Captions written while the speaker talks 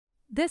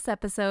This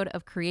episode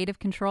of Creative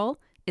Control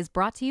is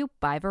brought to you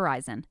by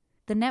Verizon,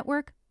 the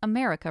network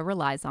America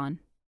relies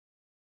on.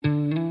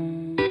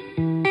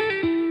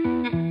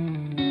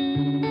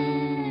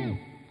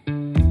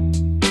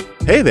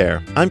 Hey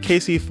there, I'm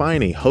Casey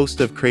Finey,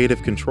 host of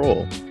Creative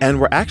Control,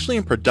 and we're actually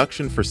in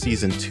production for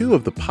Season 2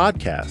 of the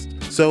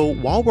podcast. So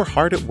while we're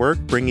hard at work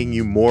bringing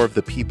you more of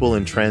the people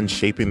and trends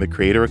shaping the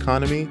creator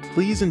economy,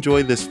 please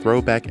enjoy this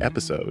throwback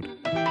episode.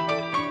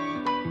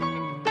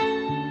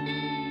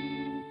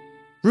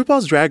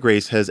 RuPaul's Drag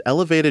Race has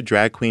elevated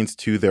drag queens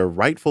to their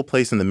rightful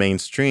place in the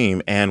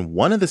mainstream, and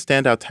one of the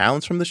standout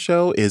talents from the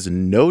show is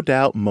no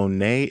doubt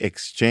Monét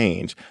X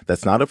Change.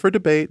 That's not up for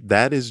debate,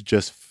 that is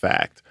just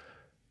fact.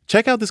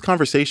 Check out this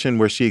conversation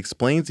where she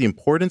explains the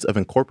importance of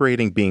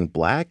incorporating being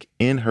Black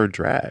in her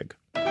drag.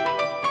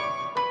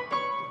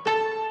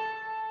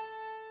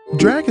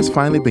 Drag has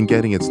finally been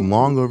getting its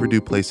long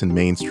overdue place in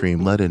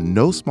mainstream, led in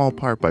no small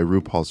part by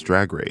RuPaul's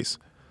Drag Race.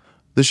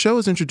 The show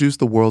has introduced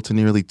the world to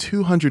nearly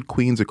 200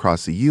 queens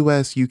across the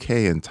US, UK,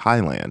 and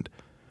Thailand.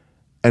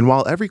 And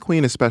while every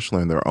queen is special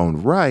in their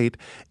own right,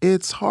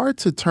 it's hard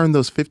to turn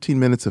those 15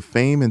 minutes of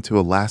fame into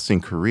a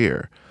lasting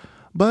career.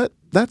 But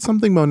that's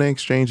something Monét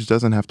X Change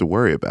doesn't have to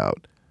worry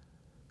about.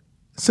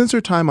 Since her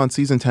time on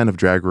Season 10 of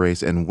Drag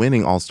Race and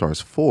winning All Stars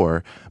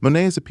 4,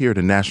 Monét has appeared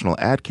in national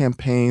ad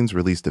campaigns,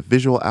 released a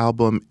visual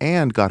album,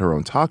 and got her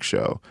own talk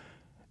show.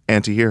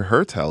 And to hear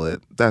her tell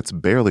it, that's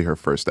barely her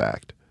first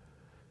act.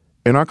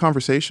 In our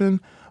conversation,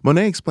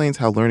 Monét explains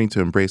how learning to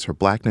embrace her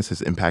Blackness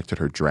has impacted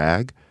her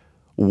drag,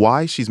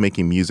 why she's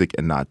making music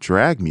and not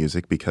drag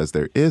music because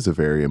there is a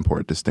very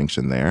important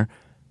distinction there,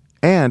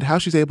 and how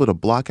she's able to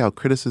block out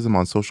criticism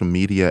on social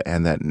media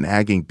and that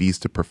nagging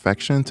beast of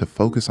perfection to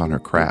focus on her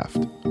craft.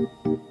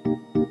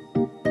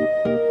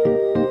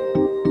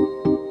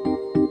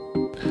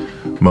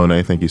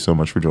 Monét, thank you so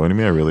much for joining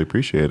me. I really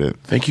appreciate it.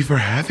 Thank you for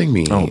having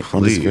me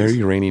on this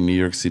very rainy New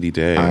York City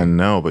day. I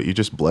know, but you're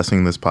just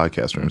blessing this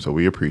podcast room, so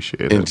we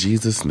appreciate it. In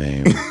Jesus'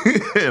 name.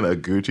 In a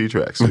Gucci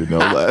tracksuit, no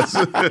less.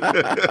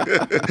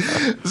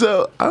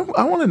 So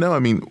I want to know,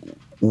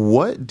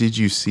 what did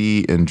you see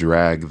in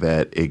drag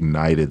that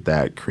ignited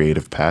that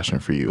creative passion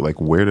for you?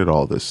 Like, where did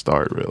all this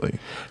start, really?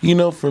 You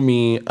know, for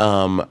me,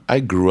 I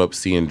grew up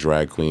seeing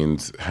drag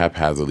queens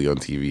haphazardly on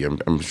TV.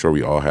 I'm sure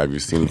we all have.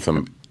 You've seen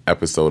some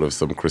episode of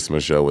some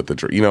Christmas show with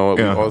we've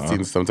all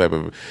seen some type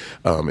of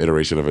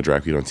iteration of a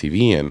drag queen on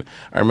TV. And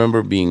I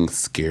remember being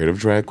scared of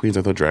drag queens.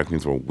 I thought drag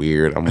queens were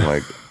weird. I'm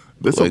like...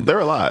 They're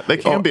a lot. They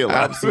can be a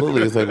lot.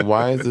 Absolutely. It's like,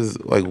 why is this,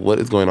 like, what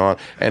is going on?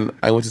 And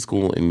I went to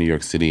school in New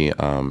York City at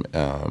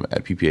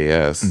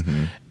PPAS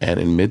and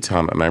in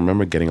Midtown. And I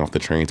remember getting off the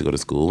train to go to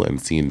school and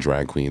seeing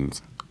drag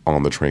queens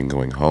on the train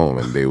going home,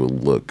 and they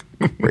would look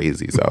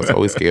crazy. So I was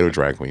always scared of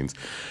drag queens.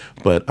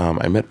 But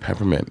I met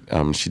Peppermint.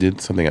 She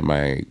did something at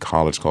my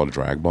college called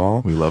Drag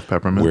Ball. We love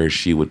Peppermint. Where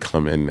she would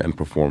come in and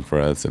perform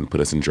for us and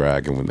put us in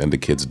drag, and the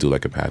kids would do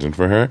like a pageant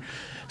for her.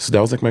 So that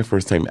was like my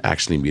first time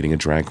actually meeting a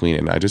drag queen.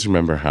 And I just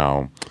remember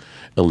how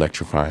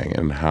electrifying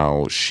and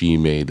how she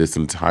made this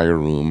entire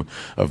room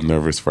of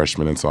nervous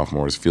freshmen and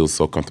sophomores feel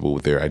so comfortable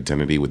with their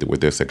identity,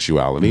 with their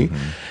sexuality.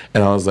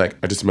 And I was like,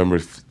 I just remember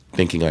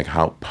thinking like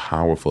how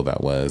powerful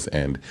that was,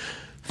 and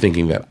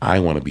thinking that I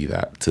want to be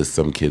that to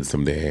some kids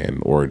someday,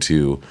 or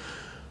to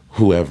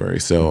whoever.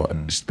 So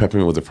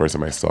Peppermint was the first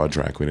time I saw a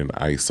drag queen, and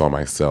I saw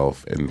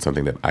myself in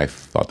something that I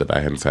thought that I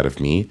had inside of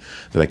me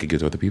that I could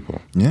give to other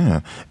people. Yeah.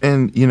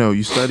 And,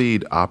 you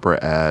studied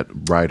opera at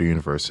Rider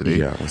University.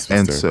 Yeah,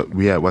 Westminster. And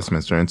so, at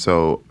Westminster. And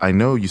so I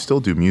know you still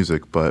do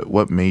music, but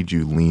what made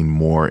you lean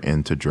more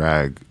into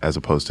drag as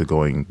opposed to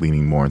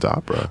leaning more into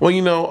opera? Well,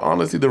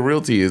 honestly, the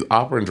real tea is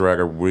opera and drag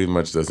are pretty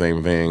much the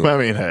same thing.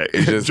 Hey,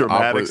 it's just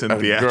dramatics and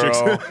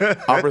theatrics. Girl,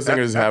 opera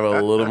singers have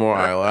a little more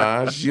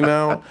eyelash,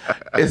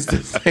 It's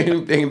the same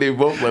thing. They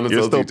both lend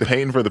themselves to. You're still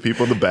paying for the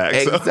people in the back.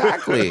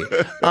 Exactly.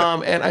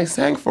 And I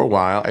sang for a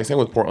while. I sang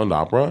with Portland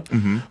Opera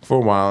for a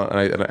while,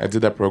 and I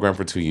did that program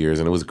for 2 years,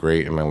 and it was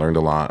great, and I learned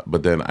a lot.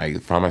 But then I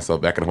found myself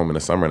back at home in the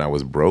summer, and I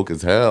was broke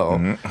as hell.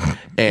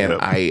 And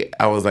I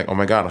was like, oh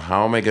my God,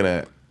 how am I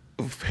gonna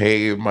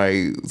pay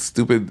my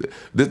stupid...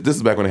 This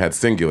is back when I had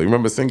Singular. You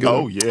remember Singular?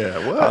 Oh, yeah.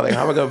 What? I was like,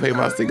 how am I going to pay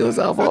my Singular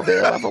cell phone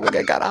bill? I feel like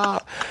I got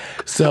off.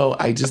 So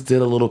I just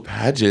did a little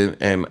pageant,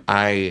 and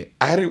I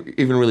hadn't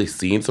even really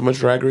seen so much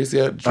Drag Race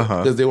yet,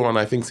 because they were on,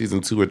 I think, season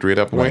 2 or 3 at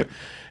that point. Right.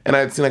 And I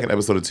had seen like an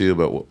episode or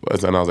 2,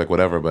 and I was like,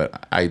 whatever.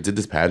 But I did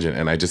this pageant,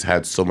 and I just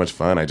had so much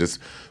fun. I just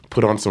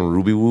put on some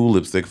Ruby Woo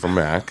lipstick from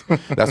MAC.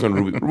 That's when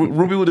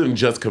Ruby Woo didn't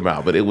just come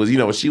out, but it was,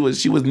 she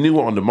was new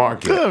on the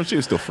market. Yeah, she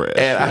was still fresh.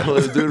 And I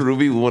was doing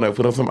Ruby Woo, and I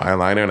put on some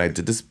eyeliner, and I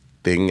did this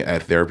thing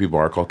at Therapy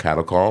Bar called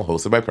Cattle Call,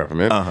 hosted by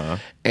Peppermint.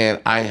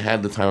 And I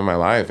had the time of my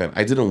life, and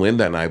I didn't win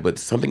that night, but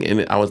something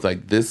in it, I was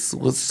like, this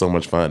was so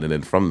much fun. And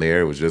then from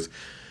there, it was just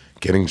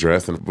getting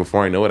dressed, and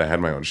before I know it, I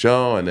had my own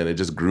show, and then it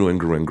just grew and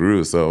grew and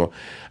grew. So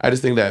I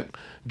just think that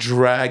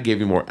drag gave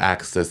me more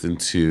access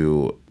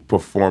into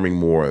performing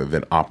more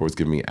than opera was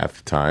giving me at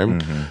the time.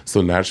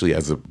 So naturally,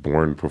 as a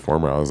born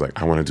performer, I was like,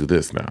 I want to do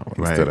this now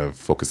instead of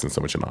focusing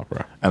so much on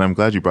opera. And I'm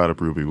glad you brought up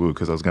Ruby Woo,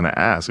 because I was going to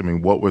ask, I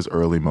mean, what was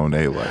early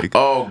Monet like?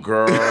 Oh,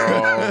 girl.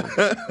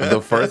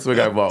 The first wig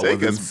I bought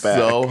was in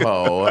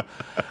Soho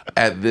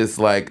at this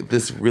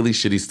really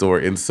shitty store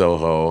in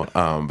Soho.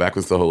 Back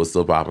when Soho was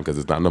still popping, because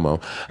it's not no more.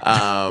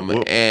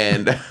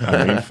 And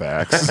I mean,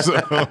 facts.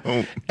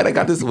 And I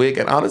got this wig,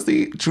 and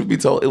honestly, truth be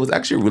told, it was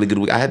actually a really good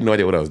wig. I had no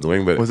idea what I was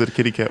doing, but was it a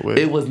kitty cat wig?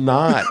 it was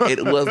not.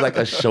 It was like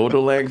a shoulder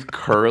length,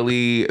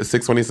 curly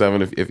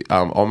 627. If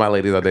all my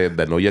ladies out there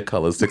that know your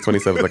colors,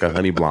 627 is like a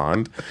honey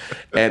blonde,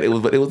 and it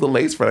was a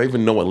lace front. I didn't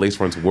even know what lace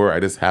fronts were. I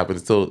just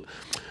happened to.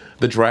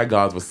 The drag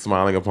gods were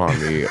smiling upon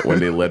me when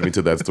they led me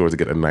to that store to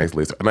get a nice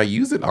lace. And I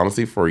used it,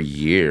 honestly, for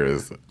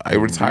years. I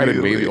retired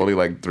it maybe only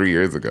like 3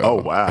 years ago.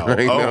 Oh, wow. I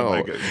know.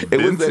 My God.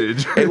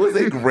 It was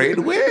a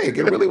great wig.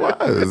 It really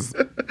was.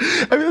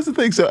 I mean, that's the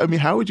thing. So, I mean,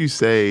 how would you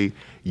say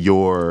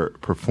your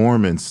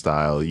performance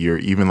style, your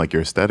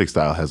aesthetic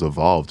style has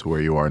evolved to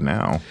where you are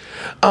now?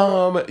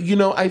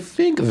 I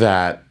think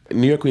that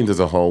New York Queens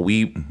as a whole,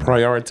 we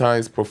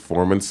prioritize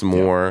performance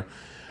more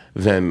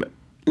than,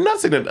 not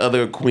saying that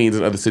other queens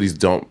in other cities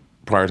don't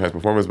prioritize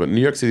performance, but New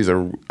York City's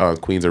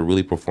queens are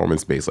really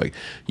performance based. Like,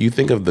 you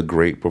think of the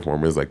great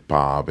performers like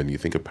Bob, and you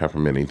think of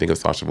Peppermint, and you think of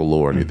Sasha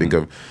Velour, and you think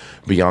of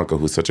Bianca,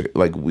 who's such a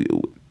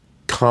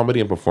comedy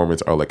and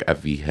performance are like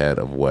at the head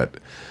of what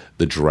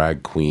the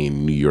drag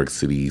queen New York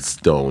City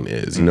stone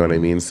is. You know what I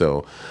mean?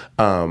 So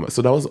that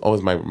was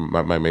always my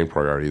main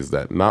priority, is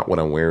that not what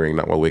I'm wearing,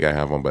 not what wig I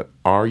have on, but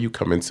are you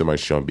coming to my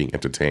show and being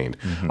entertained?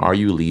 Are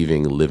you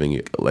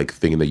living like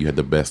thinking that you had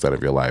the best out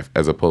of your life,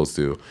 as opposed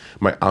to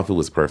my outfit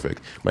was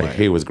perfect, my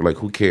hair was like,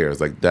 who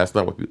cares? Like, that's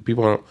not what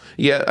people are.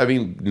 Yeah, I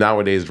mean,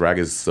 nowadays drag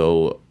is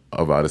so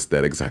about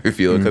aesthetics, I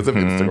feel, because of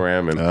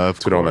Instagram and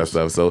Twitter, all that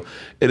stuff. So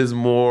it is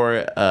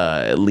more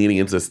leaning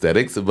into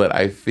aesthetics. But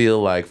I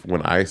feel like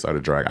when I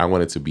started drag, I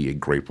wanted to be a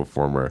great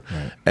performer,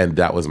 and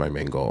that was my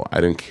main goal.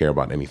 I didn't care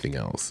about anything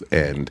else.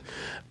 And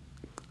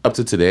up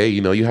to today,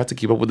 you have to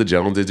keep up with the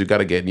Joneses. You got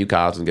to get new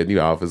costumes, get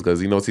new outfits, because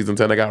season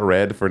 10 I got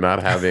red for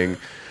not having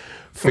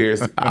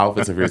fierce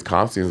outfits and fierce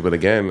costumes. But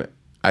again,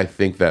 I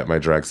think that my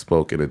drag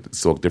spoke, and it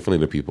spoke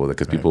differently to people,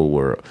 because people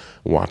were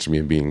watching me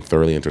and being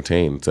thoroughly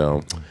entertained.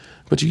 So.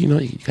 But you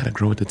got to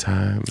grow with the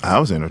times. I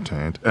was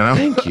entertained. And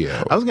Thank you.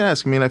 I was going to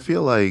ask, I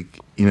feel like,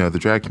 the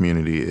drag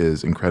community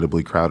is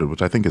incredibly crowded,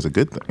 which I think is a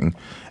good thing.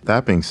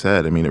 That being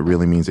said, it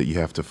really means that you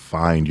have to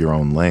find your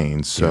own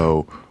lane.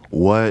 So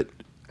what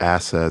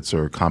assets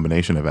or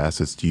combination of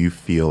assets do you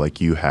feel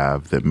like you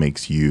have that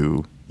makes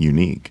you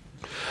unique?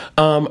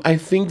 I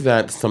think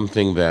that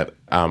something that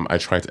I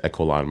try to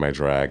echo a lot in my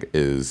drag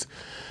is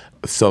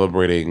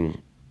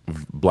celebrating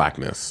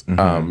Blackness.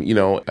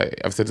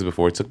 I've said this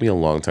before. It took me a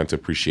long time to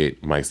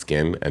appreciate my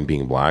skin and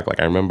being Black. Like,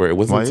 I remember it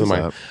wasn't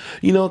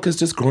until because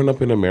just growing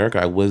up in America,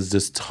 I was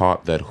just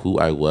taught that who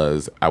I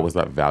was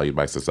not valued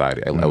by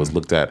society. I was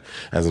looked at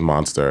as a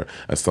monster,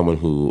 as someone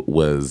who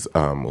was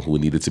who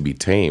needed to be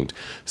tamed.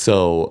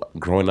 So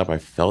growing up, I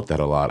felt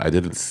that a lot. I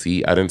didn't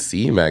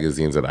see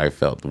magazines that I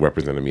felt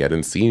represented me. I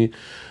didn't see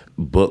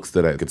books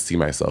that I could see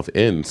myself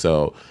in.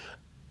 So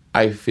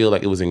I feel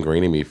like it was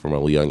ingrained in me from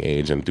a young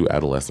age and through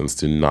adolescence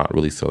to not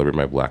really celebrate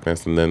my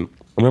Blackness. And then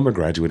I remember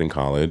graduating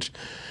college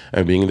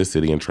and being in the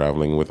city and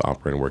traveling with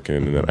opera and working.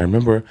 And then I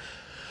remember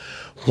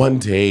one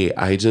day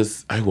I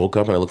woke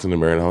up and I looked in the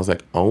mirror and I was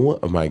like, oh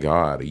my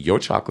God, your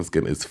chocolate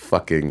skin is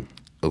fucking...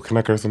 Oh, can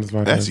I curse on this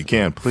podcast? Yes, you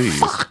can, please.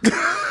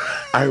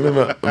 I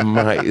remember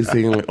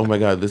saying, like, "Oh my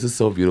God, this is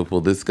so beautiful."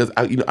 This, because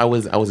I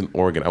was in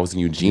Oregon. I was in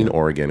Eugene,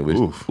 Oregon, which,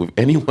 if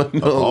anyone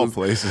knows, of all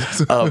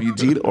places,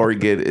 Eugene,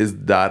 Oregon is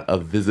not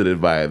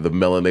visited by the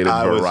melanated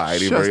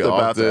variety very often.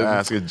 I was just about to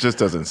ask. It just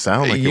doesn't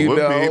sound like it would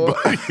be,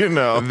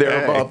 but there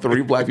are about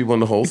 3 Black people in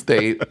the whole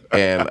state,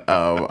 and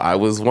I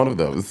was one of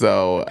them.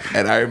 So,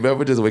 and I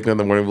remember just waking up in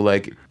the morning, and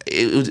like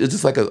it was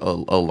just like a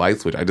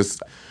light switch.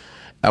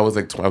 I was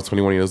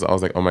 21 years old. I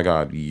was like, oh my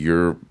God,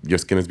 your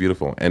skin is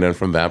beautiful. And then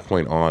from that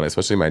point on,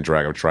 especially in my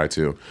drag, I try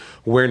to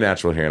wear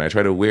natural hair, and I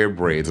try to wear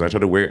braids, and I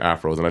try to wear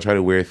afros, and I try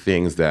to wear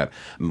things that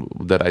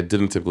I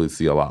didn't typically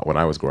see a lot when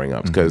I was growing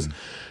up. Because,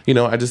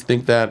 I just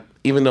think that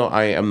even though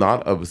I am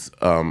not a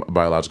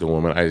biological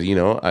woman,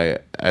 I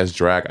as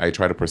drag, I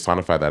try to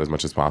personify that as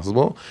much as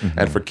possible.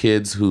 And for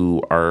kids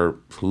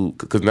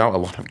because now a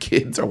lot of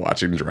kids are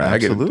watching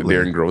drag, and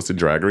they're engrossed in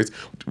Drag Race.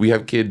 We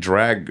have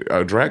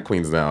drag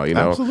queens now,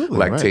 Absolutely,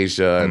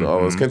 Lactatia and all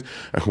those kids,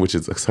 which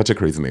is such a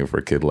crazy name for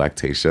a kid,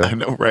 Lactatia. I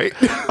know, right?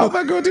 Oh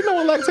my God, do you know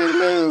what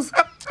lactation is?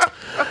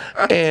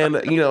 And,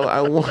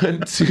 I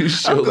want to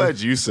show... I'm glad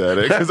you said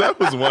it, because I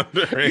was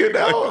wondering.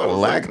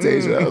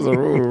 Lactation. That was a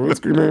real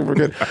screen name for a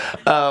kid.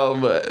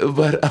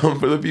 But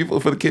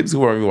for the kids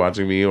who are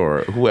watching me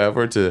or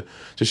whoever, to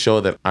show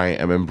that I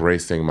am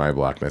embracing my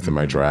Blackness and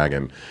my drag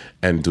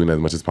and doing as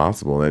much as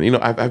possible. And,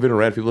 I've been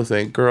around people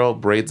saying, girl,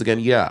 braids again?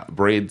 Yeah,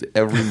 braids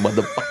every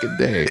motherfucking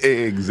day.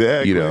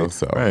 Exactly.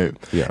 So... Right.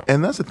 Yeah.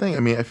 And that's the thing.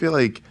 I feel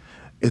like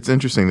It's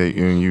interesting that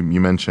you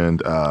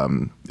mentioned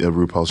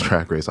RuPaul's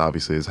Drag Race.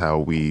 Obviously, is how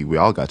we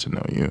all got to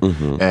know you,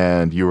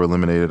 and you were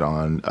eliminated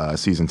on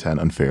season 10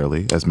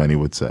 unfairly, as many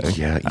would say.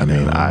 Yeah, I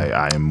mean,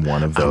 I am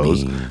one of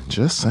those.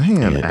 Just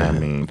saying. Yeah, I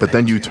mean, but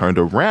then you turned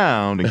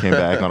around and came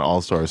back on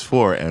All Stars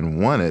 4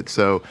 and won it.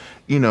 So,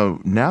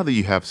 now that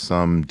you have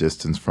some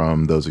distance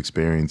from those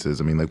experiences,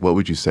 I mean, like, what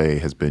would you say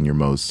has been your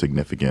most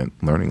significant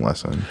learning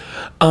lesson?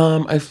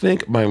 I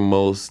think my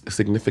most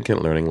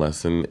significant learning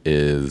lesson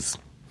is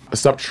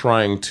stop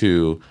trying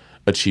to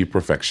achieve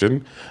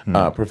perfection.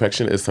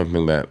 Perfection is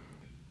something that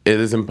it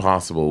is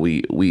impossible.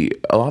 We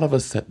a lot of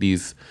us set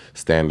these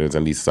standards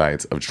and these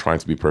sights of trying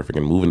to be perfect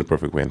and move in the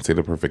perfect way and say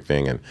the perfect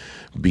thing and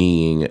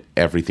being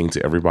everything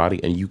to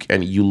everybody, and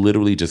you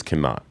literally just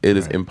cannot. It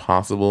is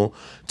impossible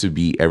to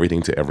be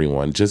everything to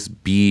everyone.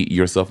 Just be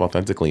yourself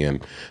authentically,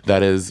 and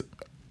that is,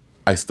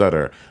 I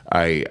stutter.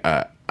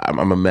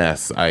 I'm a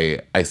mess.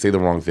 I say the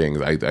wrong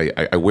things.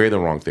 I wear the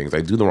wrong things. I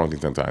do the wrong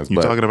things sometimes.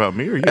 You talking about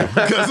me or you?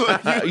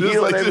 You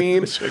know what I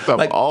mean?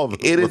 Like,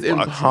 it is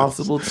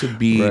impossible to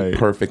be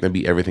perfect and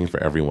be everything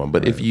for everyone.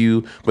 But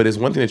but it's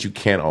one thing that you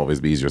can't always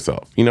be is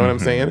yourself. You know what I'm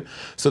saying?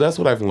 So that's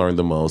what I've learned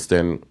the most.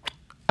 And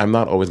I'm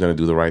not always going to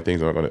do the right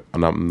things.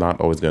 I'm not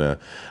always going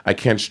to. I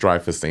can't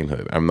strive for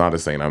sainthood. I'm not a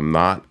saint. I'm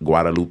not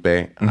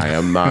Guadalupe. I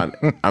am not.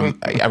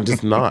 I'm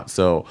just not.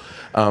 So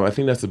I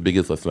think that's the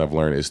biggest lesson I've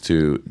learned is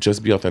to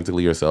just be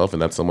authentically yourself.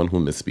 And that's someone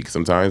who misspeaks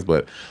sometimes,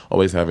 but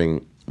always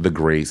having the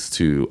grace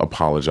to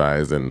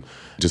apologize and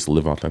just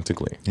live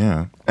authentically.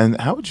 Yeah. And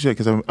how would you say,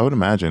 because I would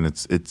imagine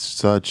it's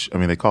such, I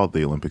mean, they call it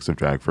the Olympics of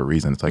drag for a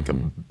reason. It's like a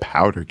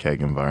powder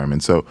keg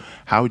environment. So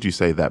how would you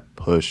say that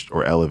pushed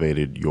or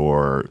elevated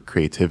your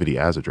creativity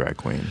as a drag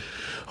queen?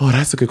 Oh,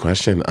 that's a good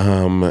question.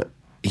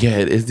 Yeah,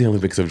 it is the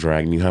Olympics of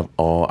drag, and you have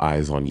all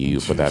eyes on you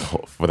for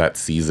that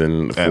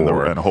season. And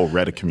the whole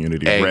Reddit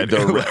community. Girl,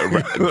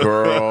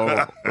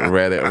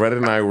 Reddit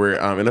and I were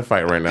in a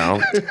fight right now,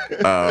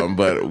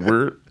 but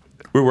we're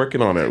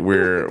working on it.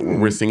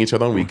 We're seeing each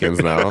other on weekends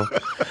now,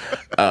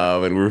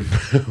 and we're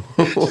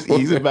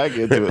easing back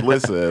into it.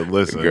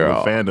 Listen,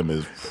 girl, the fandom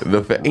is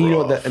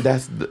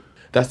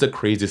that's the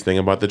craziest thing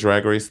about the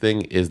Drag Race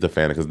thing is the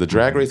fandom, because the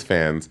Drag Race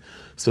fans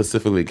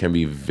specifically can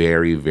be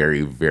very,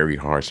 very, very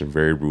harsh and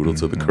very brutal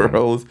to the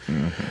girls.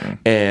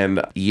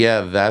 And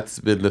yeah, that's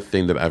been the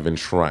thing that I've been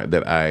trying,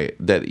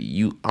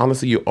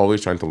 you're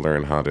always trying to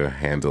learn how to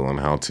handle and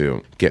how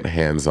to get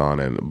hands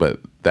on, but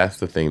that's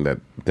the thing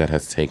that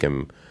has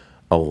taken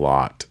a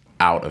lot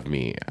out of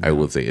me, I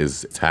would say,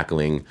 is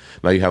tackling.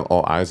 Now you have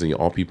all eyes on you.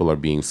 All people are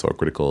being so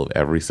critical of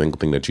every single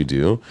thing that you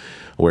do.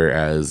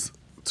 Whereas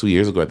 2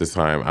 years ago at this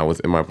time, I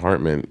was in my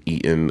apartment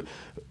eating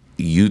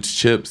huge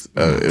chips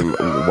and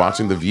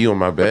watching The View on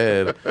my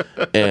bed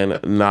and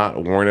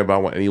not worrying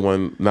about what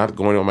anyone, not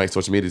going on my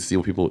social media to see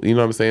what people, you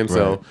know what I'm saying? Right.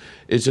 So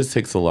it just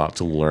takes a lot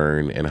to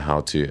learn and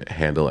how to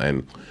handle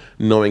and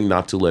knowing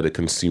not to let it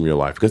consume your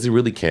life, because it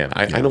really can.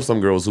 I know some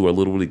girls who are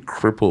literally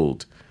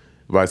crippled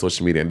by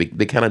social media, and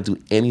they cannot do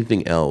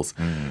anything else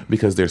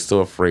because they're so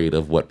afraid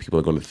of what people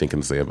are going to think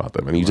and say about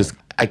them. And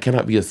I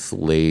cannot be a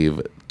slave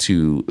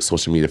to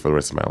social media for the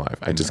rest of my life.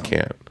 I just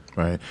can't.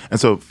 Right. And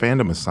so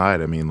fandom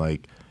aside, I mean,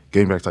 like,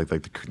 getting back to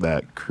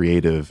that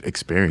creative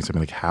experience, I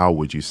mean, like, how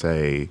would you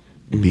say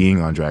being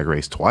on Drag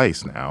Race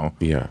twice now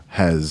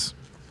has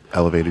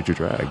elevated your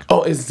drag?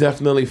 Oh, it's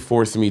definitely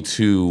forced me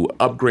to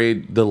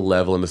upgrade the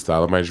level and the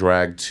style of my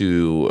drag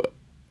to...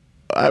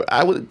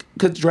 I would,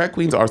 because drag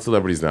queens are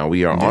celebrities now.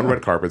 We are on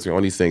red carpets, we're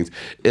on these things.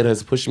 It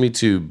has pushed me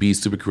to be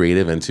super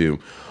creative and to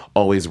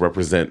always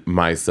represent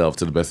myself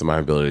to the best of my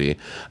ability.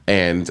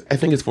 And I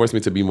think it's forced me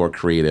to be more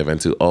creative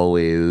and to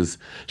always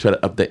try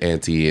to up the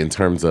ante in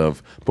terms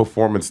of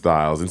performance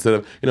styles. Instead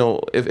of,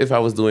 if I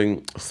was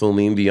doing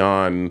Celine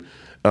Dion,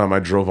 I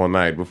drove all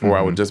night. Before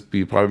I would just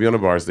probably be on a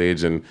bar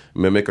stage and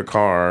mimic a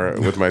car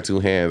with my two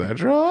hands. I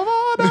drove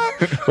all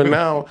night. But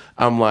now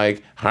I'm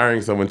like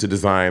hiring someone to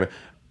design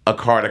a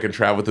car that can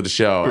travel to the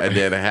show, and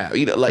then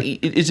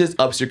it just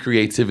ups your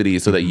creativity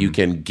so that you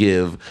can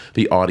give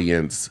the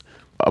audience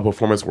a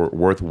performance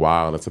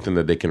worthwhile, and it's something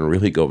that they can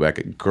really go back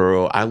and,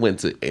 girl, I went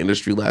to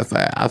industry last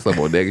night. I saw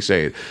Bodega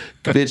Shade.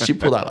 Bitch, she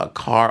pulled out a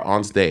car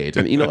on stage.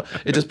 And,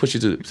 it just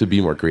pushes you to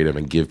be more creative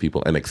and give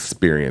people an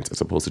experience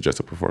as opposed to just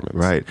a performance.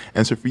 Right.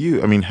 And so for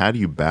you, I mean, how do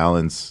you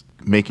balance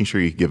making sure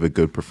you give a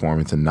good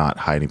performance and not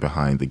hiding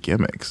behind the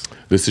gimmicks?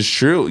 This is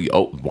true.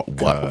 Oh,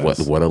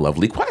 what a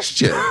lovely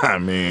question. I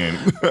mean,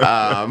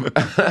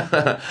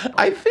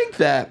 I think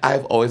that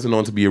I've always been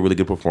known to be a really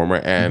good performer,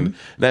 and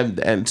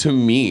and to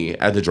me,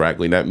 as a drag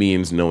queen, that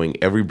means knowing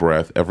every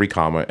breath, every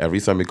comma, every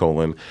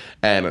semicolon,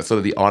 and so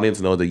that the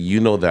audience know that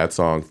you know that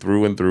song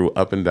through and through,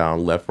 up and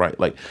down, left,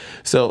 right,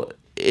 so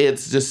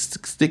it's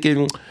just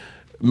sticking.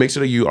 Make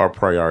sure that you are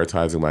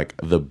prioritizing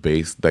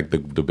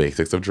the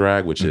basics of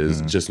drag, which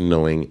is just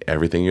knowing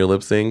everything in your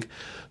lip sync,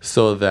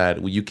 so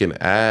that you can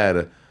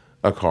add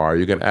a car,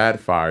 you can add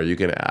fire, you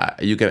can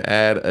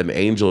add an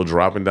angel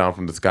dropping down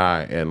from the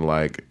sky, and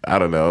I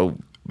don't know,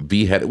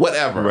 beheaded,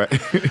 whatever.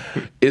 Right.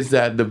 Is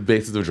that the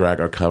basis of drag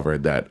are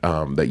covered, that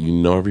that you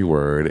know every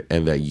word,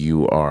 and that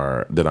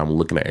that I'm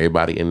looking at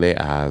everybody in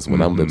their eyes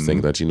when I'm lip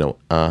syncing, that you know,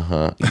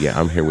 yeah,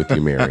 I'm here with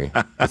you, Mary.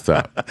 What's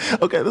up?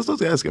 Okay, that's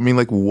what I was asking. I mean,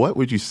 like, what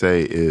would you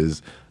say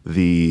is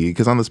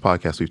because on this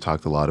podcast we've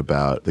talked a lot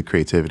about the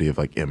creativity of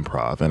like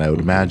improv, and I would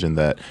imagine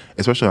that,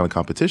 especially on a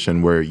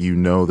competition where you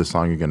know the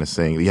song you're going to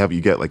sing,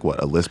 you get like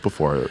what, a list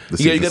before the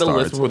season Yeah, you get a starts,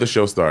 list before the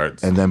show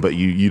starts, and then but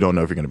you don't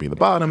know if you're going to be the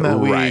bottom that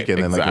week, Right,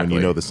 and then like when you exactly.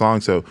 know the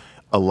song, so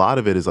a lot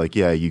of it is like,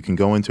 yeah, you can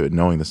go into it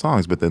knowing the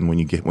songs, but then when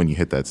you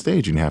hit that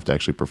stage and you have to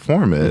actually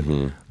perform it,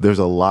 there's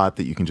a lot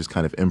that you can just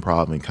kind of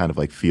improv and kind of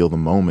like feel the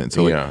moment.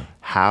 So like,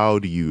 how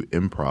do you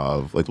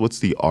improv? Like, what's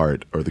the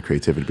art or the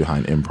creativity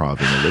behind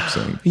improv in the lip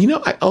sync? You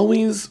know, I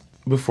always,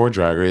 before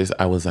Drag Race,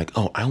 I was like,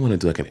 oh, I want to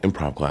do like an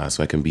improv class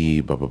so I can be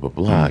blah, blah, blah,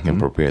 blah. I can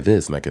prepare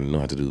this and I can know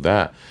how to do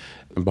that.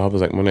 And Bob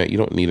was like, Monet, you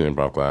don't need an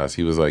improv class.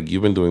 He was like,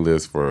 you've been doing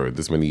this for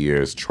this many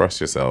years.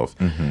 Trust yourself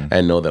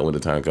and know that when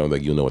the time comes,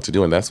 like, you'll know what to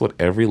do. And that's what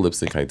every lip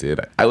sync I did.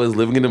 I was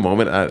living in the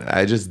moment.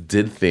 I just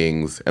did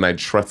things and I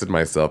trusted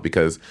myself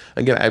because,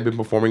 again, I've been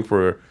performing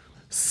for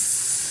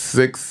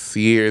 6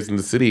 years in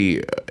the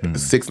city,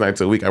 6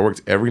 nights a week. I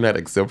worked every night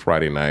except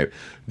Friday night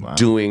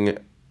doing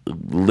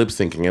lip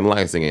syncing and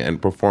live singing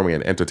and performing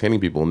and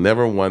entertaining people.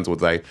 Never once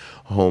was I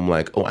home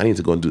like, oh, I need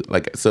to go and do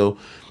so.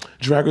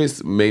 Drag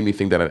Race made me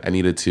think that I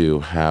needed to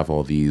have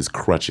all these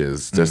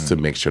crutches just to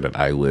make sure that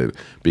I would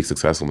be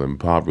successful. And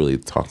Bob really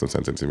talked some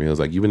sense into me. He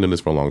was like, you've been doing this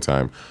for a long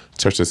time.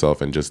 Trust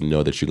yourself and just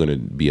know that you're going to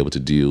be able to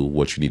do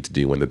what you need to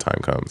do when the time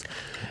comes.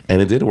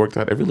 And it did work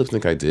out. Every lip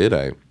sync I did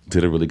a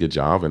really good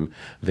job. And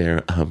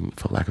they're,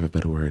 for lack of a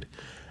better word,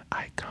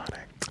 iconic.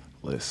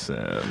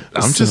 Listen,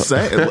 I'm just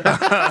saying.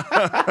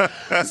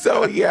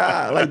 So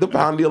yeah, like the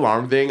pound the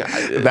alarm thing.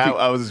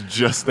 I was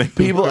just thinking.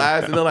 People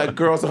ask and they're like,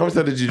 "Girl, so how much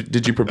time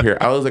did you prepare?"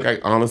 I was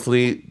like,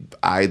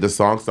 the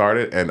song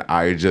started and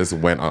I just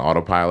went on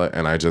autopilot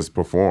and I just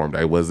performed.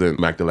 I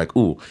wasn't acting like,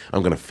 "Ooh,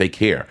 I'm gonna fake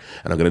hair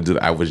and I'm gonna do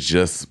that." I was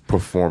just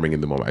performing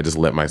in the moment. I just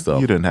let myself.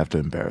 You didn't have to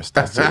embarrass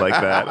Dusty like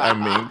that. I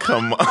mean,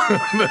 come on,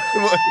 like,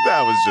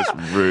 that was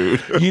just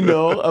rude. You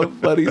know, a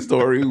funny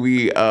story.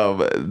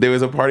 There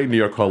was a party in New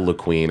York called La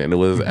Queen, and it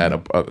was at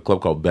a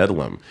club called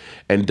Bedlam,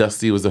 and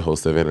Dusty was the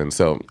host of it. And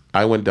so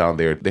I went down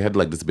there. They had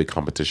like this big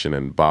competition,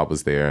 and Bob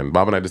was there, and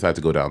Bob and I decided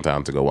to go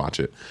downtown to go watch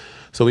it.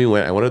 So we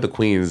went, and one of the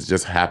queens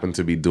just happened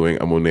to be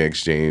doing a Monet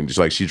exchange.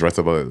 Like, she dressed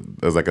up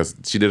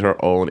she did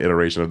her own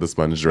iteration of the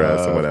sponge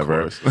dress or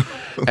whatever.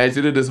 And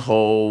she did this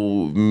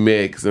whole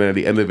mix, and at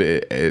the end of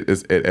it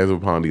ends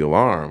with Pound the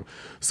Alarm.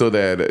 So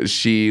that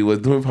she was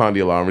doing Pound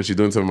the Alarm, and she's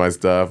doing some of my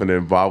stuff, and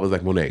then Bob was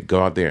like, Monet,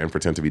 go out there and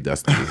pretend to be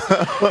Dusty.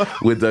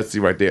 With Dusty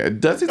right there.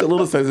 And Dusty's a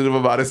little sensitive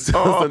about it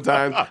sometimes.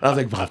 And I was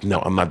like, Bob,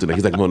 no, I'm not doing that.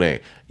 He's like, Monet,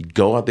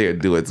 go out there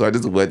and do it. So I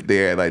just went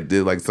there, and I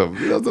did like some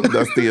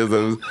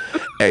Dustyisms.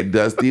 And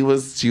Dusty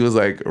she was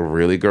like,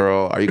 really,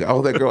 girl? Are you? I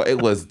was like, girl,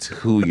 it was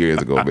 2 years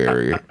ago,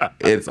 Barry.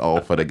 It's all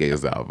for the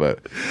gays out.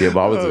 But yeah,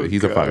 Bob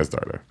he's a fire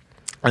starter.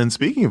 And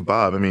speaking of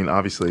Bob, I mean,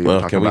 obviously,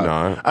 well, can we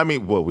not? I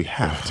mean, well, we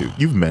have to.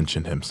 You've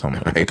mentioned him so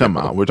much. Come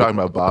on, we're talking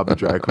about Bob the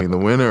Drag Queen, the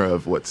winner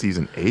of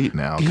season 8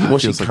 now. Well,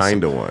 she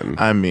kind of won.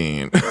 I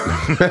mean, you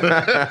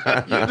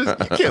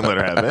can't let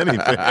her have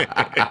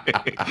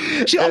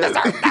anything. She don't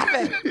deserve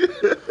nothing.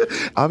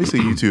 Obviously,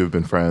 you two have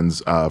been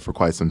friends for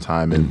quite some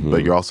time,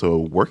 but you're also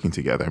working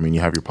together. I mean, you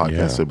have your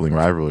podcast, Sibling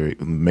Rivalry,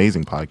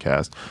 amazing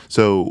podcast.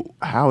 So,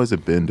 how has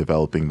it been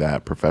developing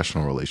that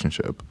professional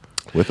relationship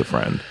with a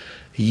friend?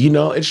 You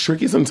know, it's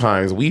tricky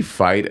sometimes. We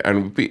fight,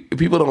 and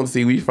people don't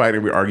see we fight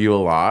and we argue a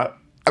lot.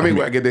 I mean,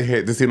 I get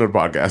to see it on the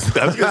podcast.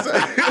 I was gonna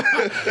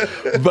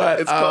say. But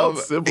it's called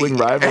Sibling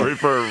Rivalry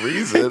for a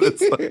reason.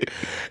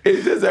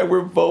 It's just that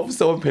we're both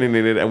so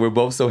opinionated and we're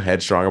both so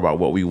headstrong about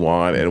what we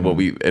want and what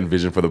we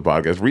envision for the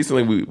podcast.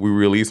 Recently, we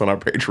released on our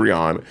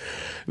Patreon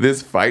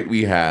this fight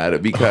we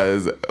had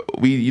because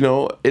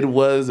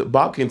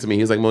Bob came to me.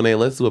 He's like, Monet,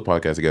 let's do a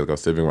podcast together called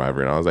Sibling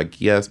Rivalry. And I was like,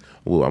 yes,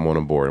 I'm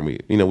on board.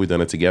 And we've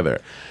done it together.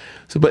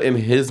 So, but in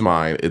his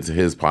mind, it's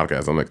his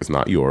podcast. I'm like, it's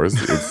not yours.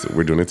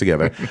 We're doing it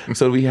together.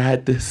 So we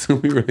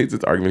released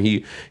this argument.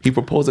 He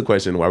proposed a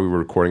question while we were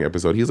recording an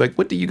episode. He's like,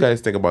 what do you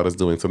guys think about us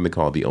doing something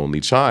called The Only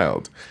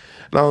Child?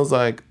 And I was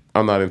like,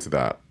 I'm not into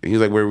that. He's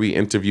like, where we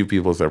interview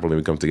people separately,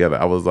 we come together.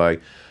 I was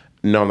like,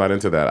 no, I'm not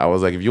into that. I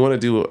was like, if you want to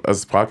do a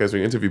podcast where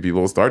you interview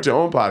people, start your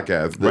own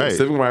podcast. Right.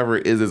 Sibling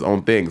Rivalry is its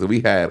own thing. So we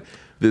had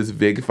this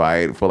big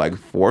fight for like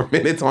 4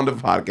 minutes on the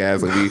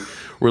podcast, and we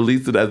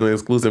released it as an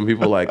exclusive. And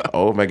people were like,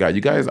 oh my God,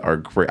 you guys are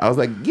great. I was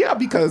like, yeah,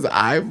 because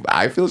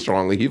I feel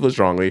strongly, he feels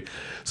strongly.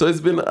 So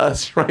it's been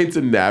us trying to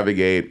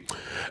navigate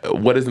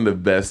what is in the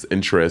best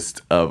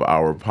interest of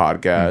our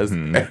podcast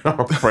and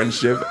our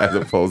friendship as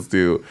opposed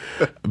to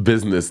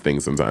business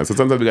things sometimes. So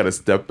sometimes we got to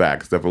step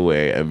back, step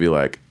away, and be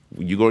like,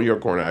 You go in your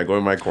corner, I go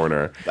in my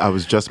corner. I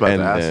was just about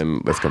to ask. And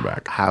then let's come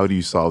back. How do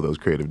you solve those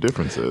creative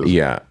differences?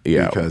 Yeah.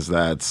 Because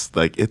that's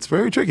like, it's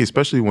very tricky,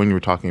 especially when you're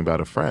talking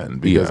about a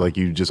friend, because like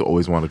you just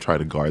always want to try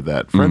to guard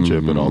that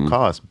friendship at all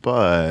costs.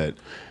 But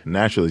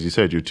naturally, as you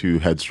said, you're two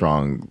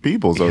headstrong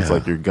people, so it's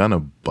like you're gonna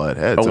butt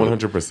heads.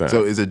 100%.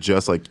 So is it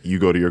just like you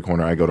go to your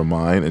corner, I go to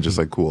mine, and just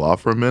like cool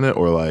off for a minute,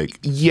 or like?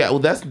 Yeah, well,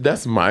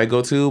 that's my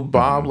go-to.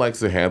 Bob likes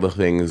to handle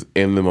things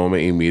in the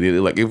moment, immediately.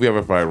 Like if we have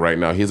a fight right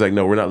now, he's like,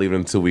 "No, we're not leaving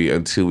until we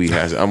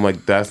hash it." I'm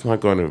like, that's not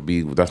going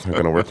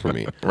to work for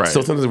me. Right.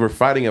 So sometimes we're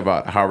fighting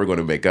about how we're going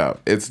to make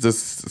up. It's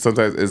just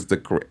sometimes it's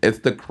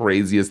the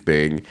craziest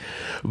thing.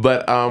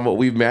 But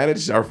we've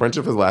managed. Our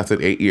friendship has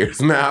lasted 8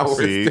 years now.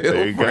 See, we're still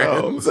there you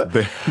friends. go.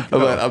 There you go.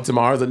 But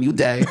tomorrow's a new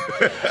day.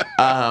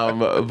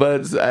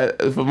 But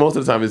for most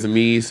of the time, it's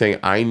me saying,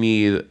 "I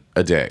need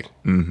a day.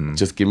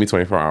 Just give me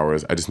 24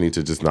 hours. I just need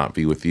to just not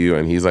be with you."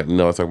 And he's like,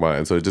 "No, let's talk about it."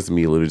 And so it's just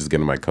me literally just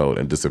getting my coat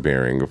and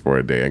disappearing for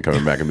a day and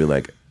coming back and be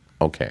like,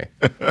 "Okay,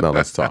 now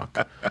let's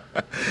talk."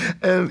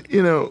 And,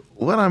 you know,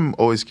 what I'm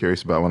always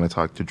curious about when I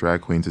talk to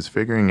drag queens is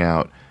figuring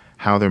out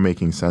how they're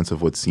making sense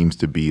of what seems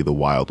to be the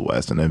Wild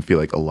West. And I feel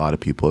like a lot of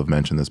people have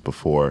mentioned this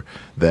before,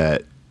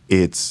 that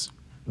it's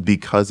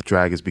because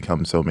drag has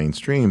become so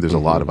mainstream, there's a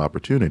lot of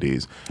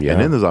opportunities. Yeah.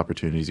 And in those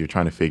opportunities, you're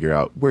trying to figure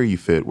out where you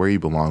fit, where you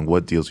belong,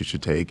 what deals you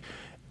should take.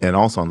 And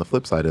also on the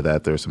flip side of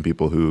that, there are some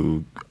people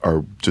who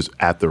are just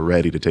at the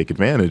ready to take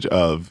advantage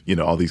of, you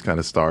know, all these kind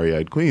of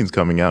starry-eyed queens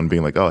coming out and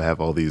being like, oh, I have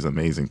all these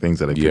amazing things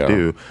that I could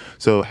do.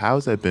 So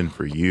how's that been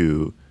for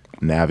you,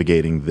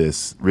 navigating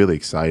this really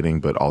exciting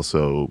but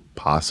also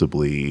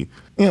possibly,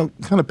 you know,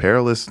 kind of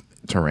perilous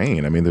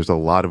terrain? I mean, there's a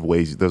lot of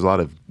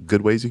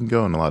good ways you can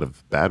go and a lot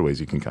of bad ways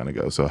you can kind of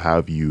go. So how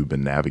have you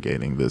been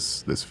navigating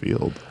this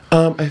field?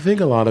 I think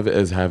a lot of it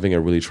is having a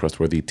really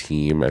trustworthy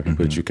team and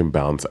people that you can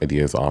bounce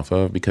ideas off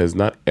of, because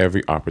not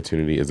every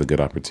opportunity is a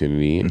good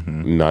opportunity.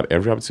 Not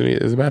every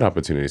opportunity is a bad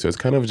opportunity. So it's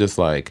kind of just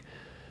like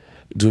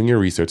doing your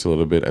research a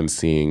little bit and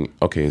seeing,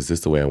 okay, is this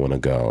the way I want to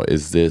go?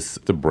 Is this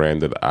the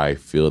brand that I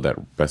feel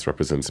that best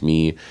represents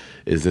me?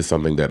 Is this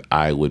something that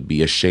I would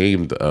be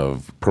ashamed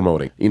of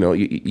promoting? You know,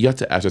 you have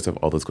to ask yourself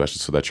all those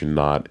questions so that you're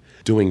not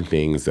doing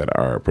things that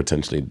are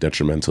potentially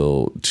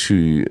detrimental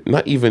to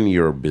not even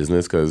your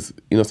business, because,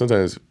 you know,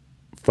 sometimes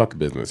fuck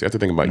business. You have to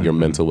think about your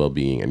mental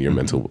well-being and your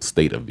mental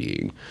state of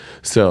being.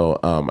 So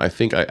I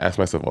think I ask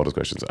myself all those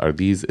questions.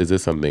 Is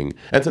this something?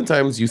 And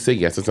sometimes you say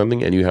yes to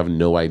something and you have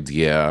no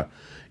idea.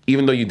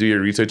 Even though you do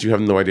your research, you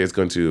have no idea it's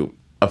going to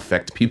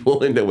affect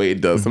people in the way it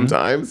does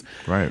sometimes.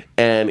 Right.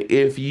 And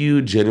if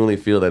you genuinely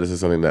feel that this is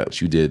something that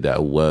you did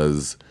that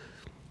was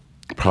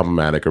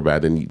problematic or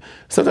bad, then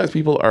sometimes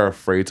people are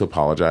afraid to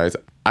apologize.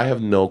 I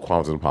have no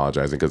qualms in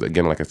apologizing because,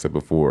 again, like I said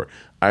before,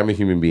 I'm a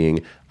human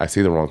being. I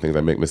say the wrong things.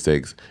 I make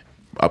mistakes.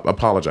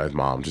 Apologize,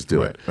 Mom. Just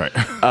do it. Right.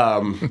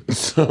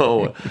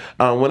 So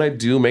when I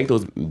do make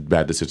those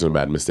bad decisions and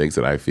bad mistakes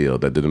that I feel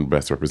that didn't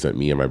best represent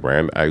me and my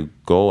brand, I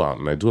go out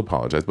and I do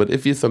apologize. But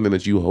if it's something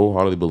that you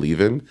wholeheartedly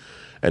believe in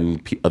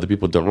and other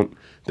people don't,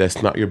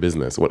 that's not your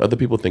business. What other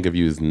people think of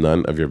you is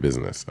none of your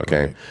business,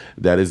 okay? Right.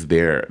 That is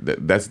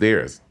that's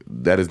theirs.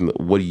 That is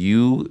what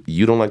you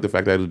don't like the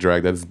fact that I do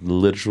drag. That is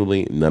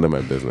literally none of my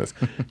business.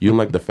 You don't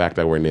like the fact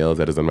that I wear nails.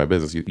 That is none of my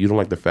business. You don't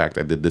like the fact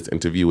that I did this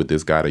interview with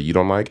this guy that you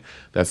don't like.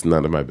 That's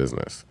none of my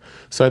business.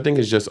 So I think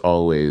it's just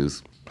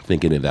always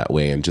thinking it that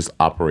way and just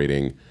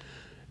operating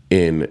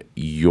in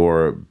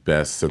your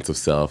best sense of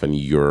self and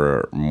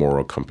your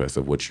moral compass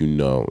of what you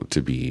know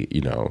to be,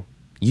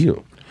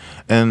 you.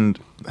 And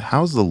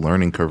how's the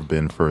learning curve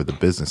been for the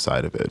business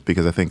side of it?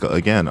 Because I think,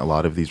 again, a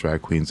lot of these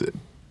drag queens,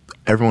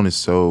 everyone is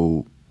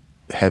so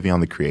heavy on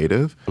the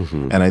creative.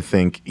 And I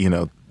think,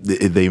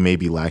 they may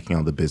be lacking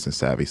on the business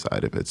savvy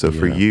side of it. So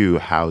for you,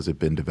 how's it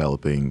been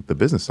developing the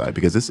business side?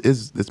 Because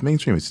it's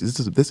mainstream.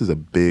 This is a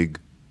big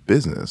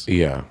business.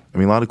 Yeah. I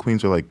mean, a lot of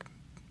queens are like,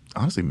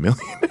 honestly,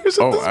 millionaires at this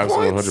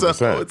absolutely, point. 100%.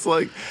 So it's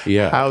like,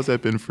 how's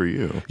that been for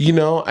you?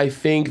 I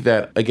think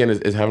that, again,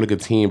 is having a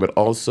good team, but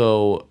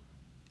also,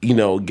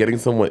 getting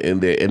someone in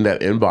that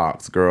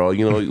inbox, girl.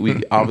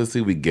 We obviously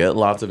we get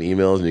lots of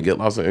emails and you get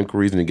lots of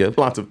inquiries and you get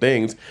lots of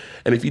things.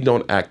 And if you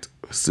don't act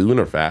soon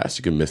or fast,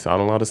 you can miss out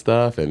on a lot of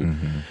stuff.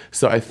 And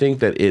so I think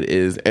that it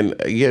is, and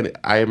again,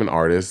 I am an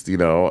artist,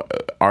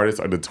 artists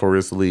are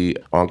notoriously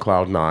on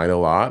cloud nine a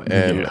lot.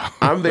 And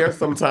I'm there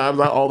sometimes,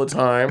 not all the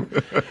time.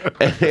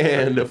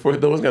 And for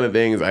those kind of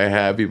things, I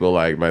have people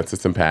like my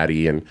assistant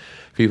Patty and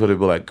people that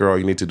be like, girl,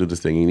 you need to do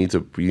this thing. You need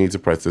to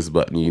press this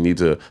button. You need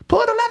to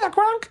pull another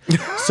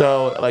crunk.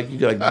 So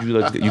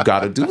you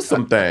got to do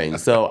something.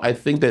 So I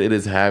think that it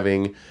is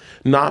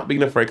not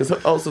being afraid, because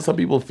also some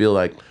people feel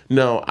like,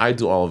 no, I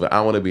do all of it.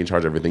 I want to be in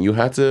charge of everything. You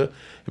have to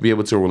be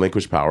able to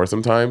relinquish power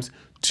sometimes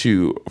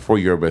for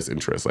your best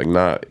interest,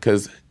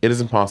 because it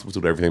is impossible to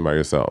do everything by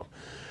yourself.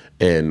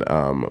 And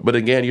but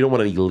again, you don't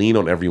want to lean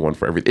on everyone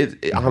for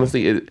everything.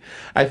 Honestly,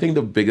 I think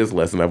the biggest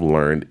lesson I've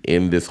learned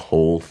in this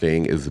whole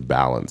thing is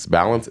balance.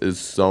 Balance is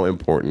so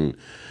important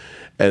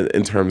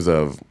in terms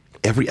of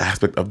every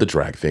aspect of the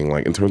drag thing,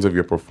 like in terms of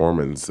your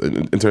performance.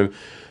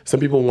 Some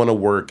people want to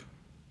work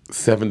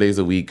 7 days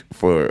a week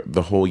for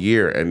the whole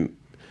year, and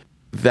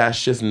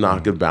that's just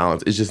not good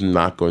balance. It's just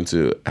not going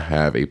to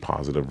have a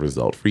positive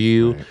result for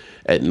you. Right.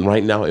 And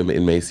right now,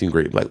 it may seem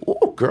great. Like,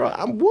 oh, girl,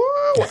 I'm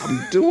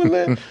doing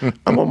it.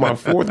 I'm on my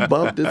 4th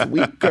bump this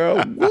week,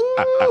 girl.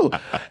 Woo!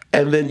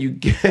 And then you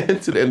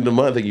get to the end of the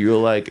month and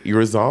you're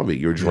a zombie.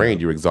 You're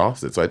drained. You're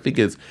exhausted. So I think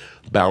it's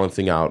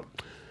balancing out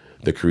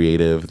the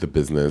creative, the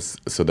business,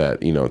 so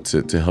that,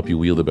 to help you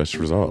wield the best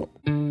result.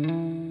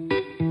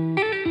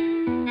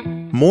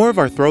 More of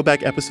our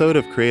throwback episode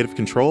of Creative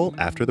Control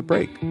after the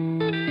break.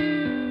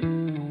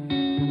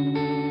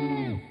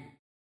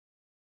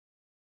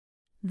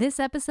 This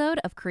episode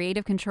of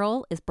Creative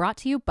Control is brought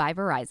to you by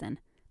Verizon,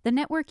 the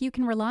network you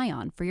can rely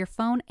on for your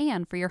phone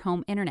and for your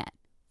home internet.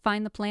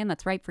 Find the plan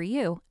that's right for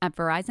you at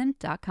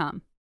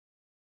Verizon.com.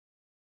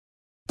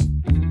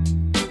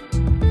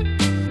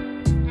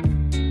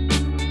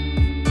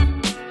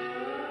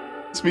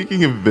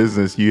 Speaking of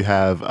business, you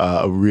have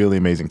a really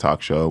amazing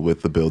talk show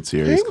with the Build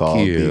series called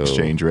The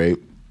Exchange Rate.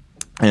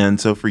 And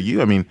so for you,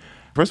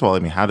 first of all,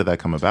 how did that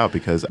come about?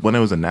 Because when it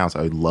was announced,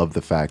 I love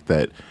the fact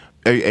that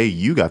A,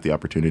 you got the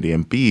opportunity,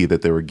 and B,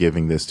 that they were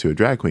giving this to a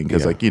drag queen.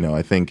 Because,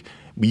 I think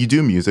you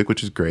do music,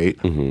 which is great,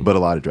 but a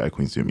lot of drag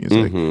queens do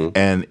music.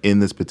 And in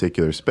this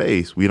particular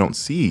space, we don't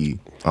see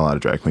a lot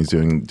of drag queens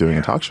doing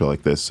a talk show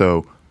like this.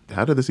 So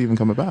how did this even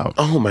come about?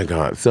 Oh, my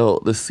God.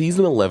 So the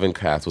season 11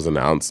 cast was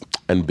announced,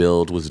 and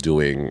Build was they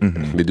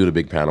do the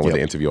big panel where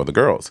they interview all the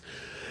girls.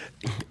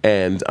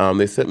 And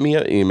they sent me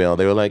an email.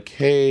 They were like,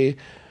 hey,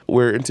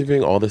 we're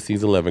interviewing all the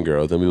season 11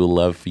 girls, and we would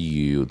love for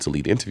you to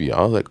lead the interview.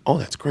 I was like, oh,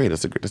 that's great.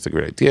 That's a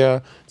great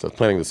idea. So I was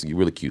planning this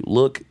really cute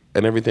look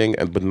and everything.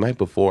 But the night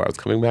before, I was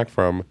coming back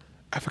from,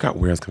 I forgot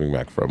where I was coming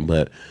back from,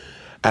 but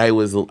I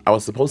was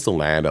supposed to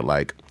land at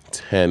like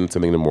 10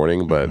 something in the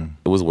morning, but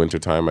it was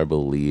wintertime, I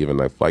believe, and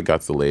my flight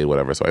got delayed,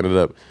 whatever. So I ended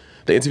up,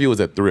 the interview was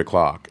at 3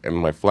 o'clock, and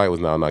my flight was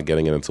now not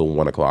getting in until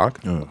 1 o'clock.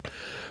 Oh.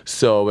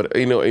 So, but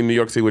in New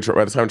York City,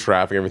 by the time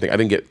traffic and everything, I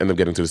didn't end up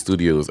getting to the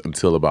studios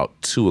until about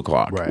 2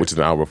 o'clock, which is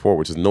an hour before,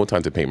 which is no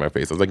time to paint my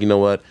face. I was like, you know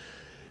what?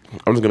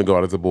 I'm just going to go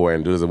out as a boy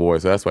and do it as a boy.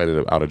 So that's why I ended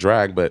up out of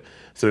drag. But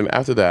so then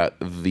after that,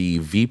 the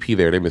VP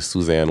there, her name is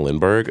Suzanne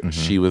Lindbergh.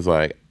 She was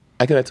like,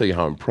 I cannot tell you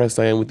how impressed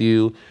I am with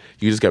you.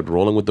 You just kept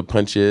rolling with the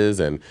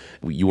punches, and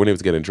you weren't able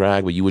to get in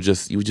drag, but you were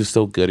just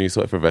so good and you're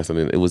so effervescent.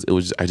 And it was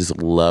just, I just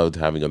loved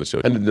having you on the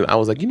show. And then I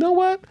was like, you know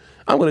what?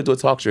 I'm going to do a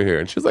talk show here.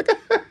 And she was like,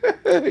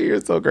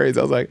 you're so crazy.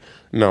 I was like,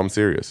 no, I'm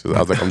serious. I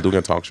was like, I'm doing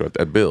a talk show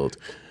at Build.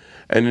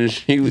 And then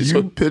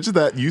you pitched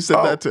that. You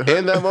said that to her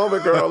in that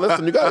moment, girl.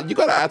 Listen, you got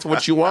to ask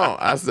what you want.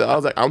 I was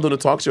like, I'm doing a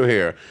talk show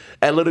here,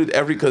 and literally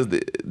because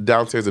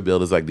downstairs the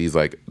Build is like these.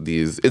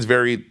 It's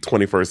very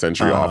 21st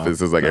century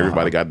offices. Like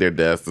everybody got their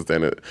desks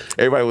and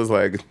everybody was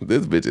like,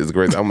 this bitch is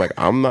great. I'm like,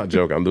 I'm not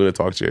joking. I'm doing a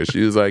talk show.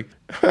 She was like,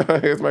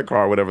 here's my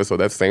car, whatever. So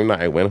that same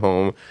night I went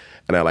home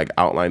and I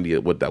outlined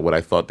what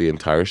I thought the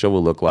entire show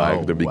would look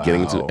like, the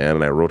beginning to end.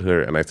 And I wrote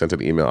her and I sent her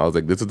the email. I was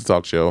like, this is the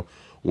talk show.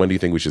 When do you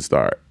think we should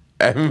start?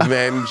 And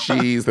then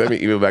she sent me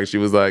an email back. She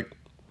was like,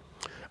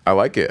 I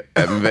like it.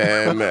 And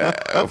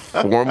then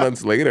 4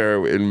 months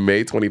later, in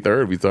May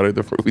 23rd,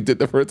 we did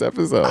the first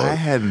episode. I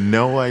had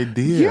no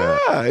idea.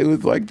 Yeah, it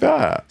was like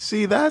that.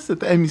 See, that's the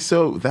thing.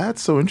 So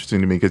that's so interesting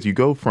to me because you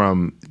go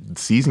from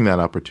seizing that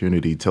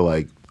opportunity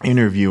to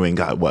interviewing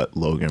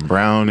Logan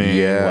Browning,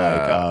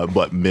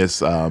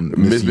 Miss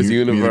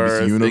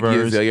Universe.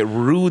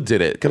 Rue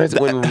did it. Can I say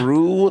when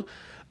Rue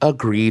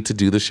agreed to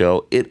do the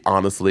show, it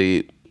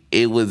honestly.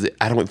 It was,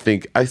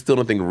 I still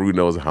don't think Rue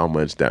knows how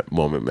much that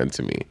moment meant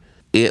to me.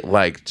 It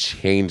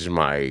changed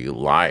my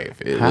life.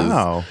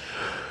 How?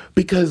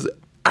 Because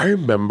I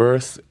remember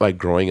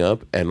growing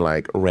up and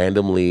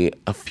randomly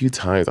a few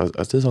times, I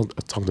was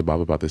talking to Bob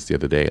about this the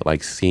other day,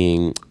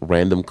 seeing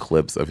random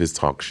clips of his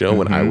talk show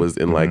when I was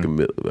in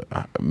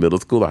middle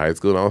school or high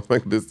school. And I was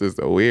like, this is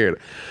so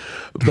weird.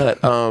 But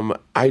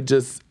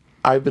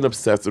I've been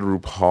obsessed with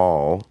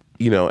RuPaul,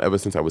 ever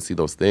since I would see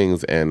those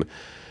things. And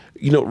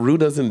Rue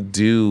doesn't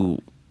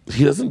do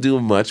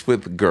much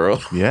with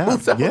girls. Yeah.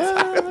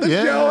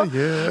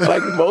 Yeah.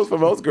 For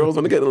most girls,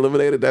 when they get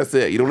eliminated, that's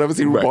it. You don't ever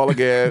see RuPaul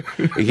again.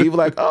 And he'd be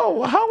like,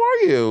 oh, how are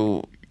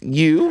you?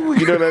 You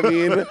know what I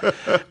mean?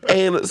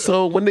 And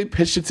so when they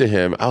pitched it to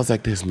him, I was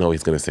like, there's no way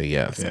he's going to say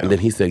yes. Yeah. And then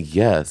he said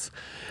yes.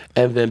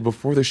 And then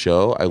before the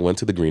show, I went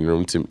to the green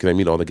room can I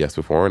meet all the guests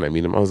before? And I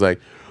meet him. I was like,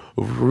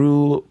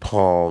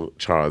 RuPaul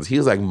Charles. He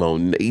was like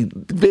Monet.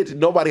 Bitch,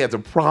 nobody had to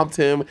prompt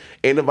him.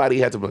 Ain't nobody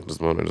had to. Just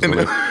Monet.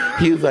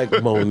 He was like,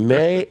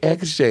 Monet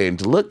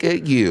Exchange. Look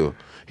at you.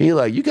 He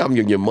like, you got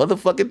me on your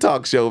motherfucking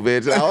talk show,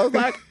 bitch. And I was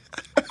like,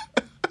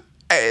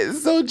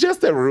 so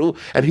just that Rue.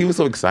 And he was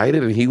so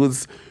excited, and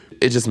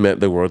it just meant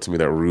the world to me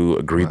that Rue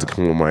agreed to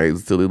come on my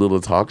silly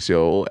little talk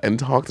show and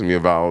talk to me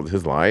about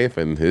his life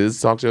and his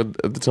talk show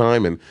at the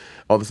time and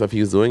all the stuff he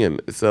was doing. And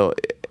so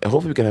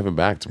hopefully we can have him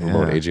back to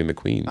promote AJ and the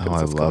Queen. Oh,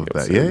 I love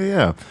that.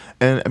 Yeah.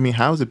 And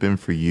how has it been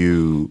for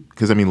you?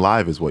 Because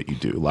live is what you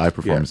do. Live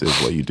performance is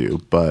what you do.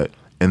 But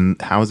And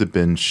how has it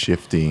been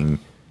shifting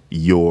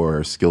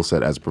your skill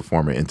set as a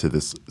performer into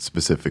this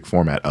specific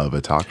format of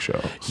a talk show?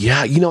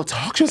 Yeah,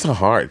 talk shows are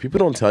hard. People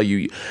don't tell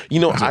you.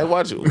 I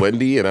watch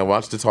Wendy and I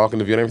watch The Talk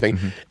and The View and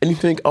everything, and you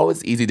think, oh,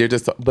 it's easy. They're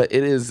just, but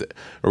it is.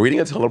 Reading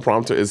a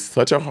teleprompter is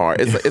such a hard.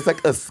 It's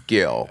like a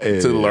skill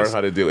to learn how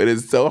to do. It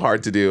is so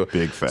hard to do.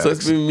 Big facts. So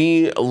it's been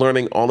me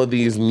learning all of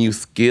these new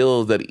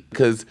skills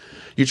because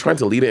you're trying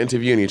to lead an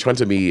interview and you're trying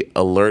to be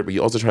alert, but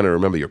you're also trying to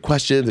remember your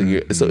questions.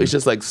 And so it's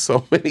just like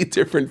so many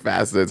different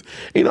facets.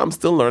 I'm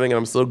still learning and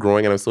I'm still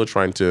growing and I'm still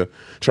trying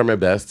my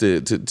best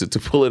to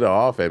pull it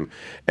off and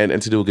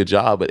to do a good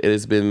job. But it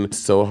has been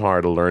so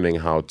hard learning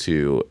how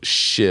to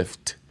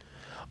shift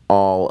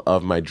all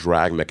of my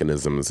drag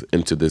mechanisms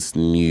into this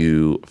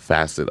new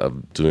facet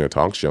of doing a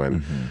talk show.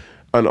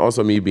 And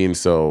also me being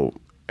so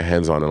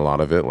hands-on in a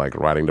lot of it, like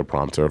writing the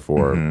prompter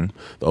for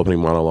the opening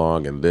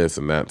monologue and this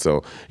and that.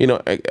 So,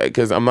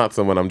 because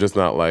I'm just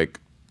not like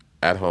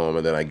at home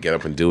and then I get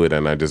up and do it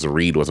and I just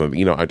read what's on.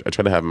 I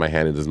try to have my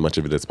hand in as much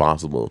of it as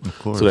possible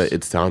so that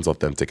it sounds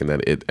authentic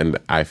and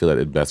I feel that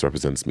it best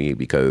represents me,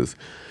 because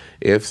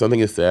if something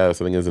is said or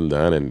something isn't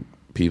done and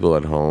people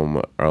at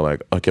home are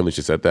like, oh, I can't believe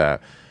she said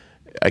that,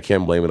 I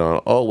can't blame it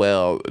on, oh,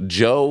 well,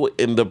 Joe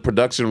in the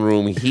production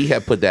room, he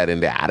had put that in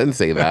there. I didn't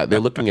say that. They're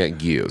looking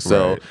at you.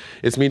 So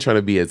It's me trying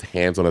to be as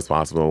hands-on as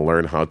possible and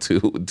learn how to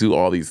do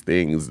all these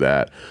things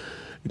that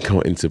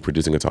go into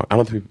producing a talk. I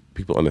don't think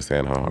people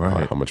understand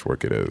how much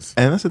work it is.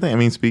 And that's the thing. I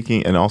mean,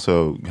 speaking and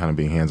also kind of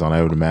being hands-on,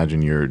 I would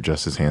imagine you're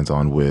just as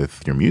hands-on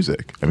with your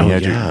music. I mean, you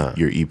had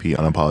your EP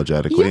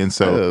Unapologetically. Yes. And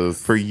so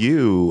for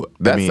you...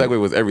 That segue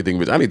was everything,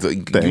 bitch. I need to...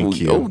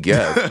 Thank you. Oh,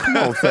 yes. Come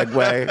on,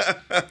 segue.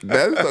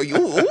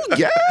 Oh,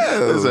 yes.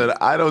 Listen,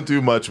 I don't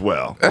do much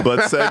well, but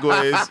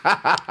segues,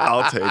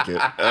 I'll take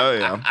it. Oh,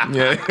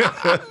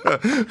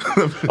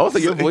 yeah. Also,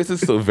 your voice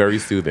is so very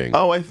soothing.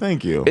 Oh, I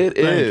thank you. It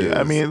is. You.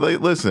 I mean,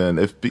 listen,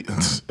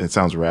 it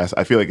sounds raspy.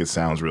 I feel like it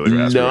sounds really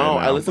raspy. No, right now.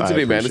 I listened to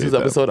the Amanda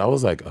episode. I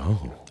was like,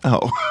 oh,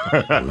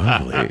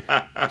 lovely.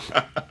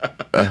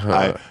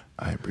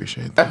 I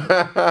appreciate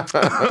that.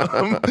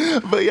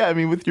 But yeah, I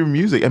mean, with your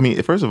music, I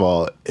mean, first of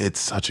all, it's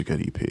such a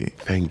good EP.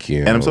 Thank you.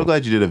 And I'm so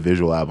glad you did a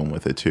visual album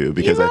with it too,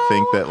 because I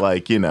think that,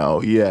 like,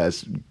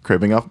 yes,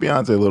 cribbing off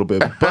Beyonce a little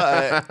bit,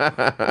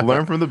 but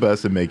learn from the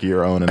best and make it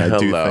your own. And I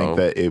do think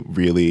that it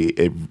really,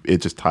 it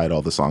just tied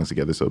all the songs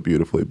together so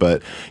beautifully.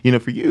 But,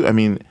 for you, I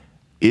mean,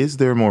 is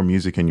there more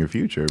music in your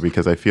future?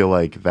 Because I feel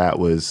like that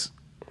was,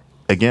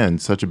 again,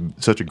 such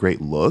a great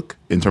look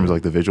in terms of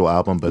like the visual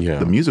album, but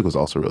the music was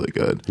also really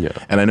good. Yeah.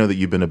 And I know that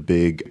you've been a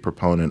big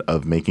proponent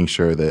of making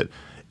sure that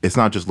it's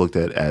not just looked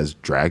at as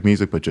drag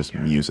music, but just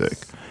music.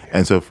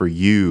 And so for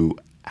you,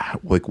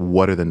 like,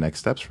 what are the next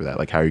steps for that?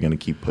 Like, how are you going to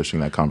keep pushing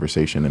that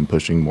conversation and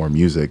pushing more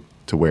music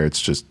to where it's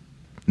just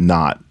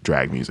not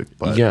drag music,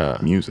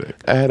 but music?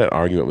 I had an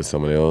argument with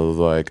somebody. I was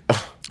like...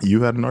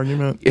 You had an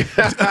argument?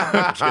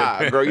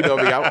 Girl, you know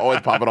me. I'm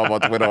always popping off on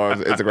Twitter or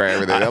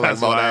Instagram and everything.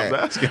 That's why I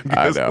was asking.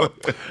 I know.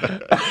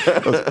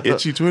 Those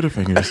itchy Twitter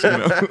fingers.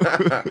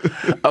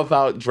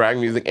 About drag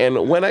music.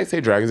 And when I say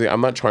drag music,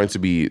 I'm not trying to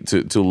be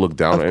to look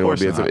down on anyone.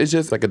 It's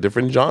just like a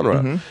different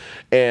genre.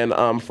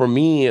 And for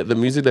me, the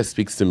music that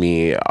speaks to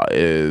me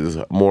is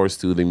more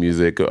soothing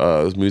music,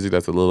 music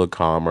that's a little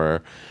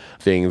calmer.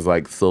 Things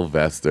like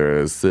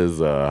Sylvester,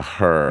 SZA,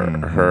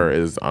 Her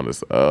is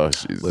honest.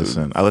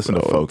 Listen, I listen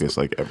to Focus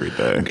like every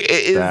day.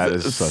 That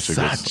is such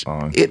a good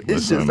song. It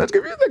is just such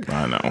good music.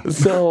 I know.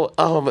 So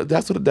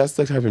that's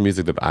the type of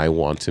music that I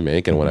want to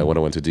make and what I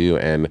want to do.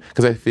 And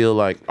because I feel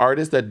like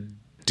artists that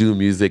do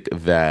music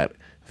that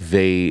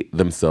they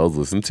themselves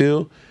listen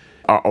to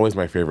are always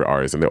my favorite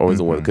artists, and they're always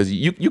the one, because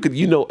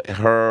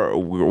Her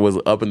was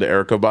up in the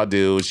Erykah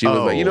Badu. She was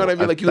like, you know what I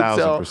mean? Like, you could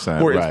tell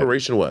who her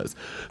inspiration was.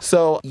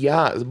 So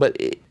but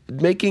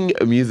making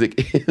music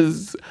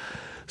is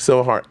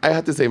so hard. I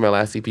have to say, my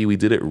last EP, we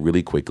did it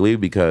really quickly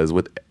because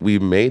we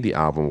made the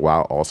album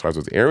while All Stars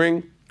was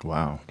airing.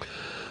 Wow.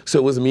 So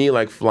it was me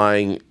like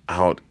flying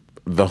out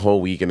the whole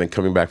week and then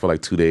coming back for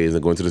like 2 days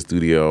and going to the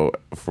studio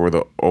for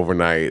the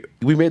overnight.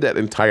 We made that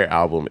entire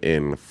album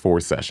in 4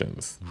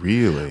 sessions.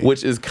 Really?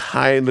 Which is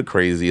kind of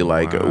crazy.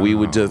 Like, we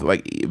would just,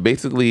 like,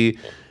 basically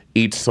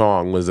each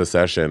song was a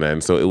session.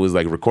 And so it was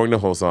like recording the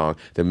whole song,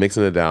 then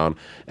mixing it down,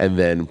 and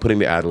then putting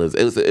the ad-libs.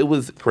 It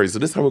was crazy. So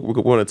this time we're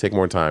going to take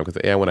more time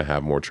because I want to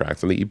have more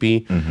tracks on the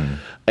EP.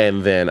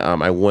 And then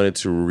I wanted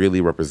to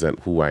really represent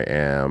who I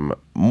am,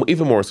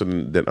 even more so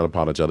than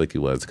Unapologetically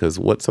was, because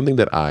something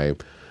that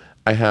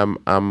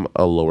I'm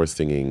a lower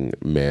singing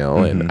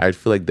male, and I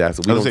feel like that's.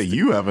 I was gonna say,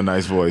 you have a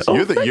nice voice. Oh,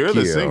 you're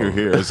the singer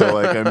here, so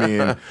like, I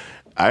mean,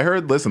 I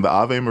heard. Listen, the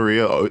Ave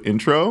Maria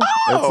intro.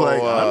 It's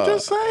like, I'm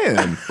just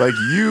saying, like,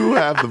 you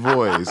have the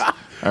voice.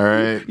 All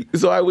right.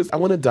 So I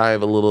want to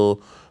dive a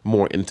little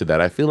more into that.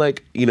 I feel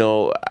like,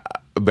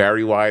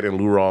 Barry White and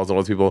Lou Rawls and all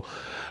those people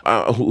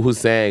who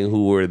sang,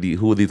 who were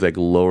these like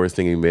lower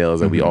singing males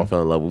that we all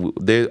fell in love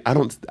with. I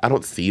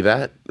don't see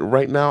that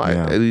right now.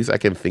 Yeah. At least I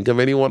can think of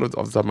anyone off the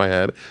top of my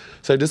head.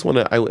 So I just want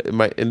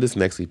to, in this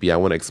next EP, I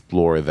want to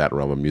explore that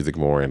realm of music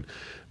more, and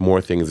more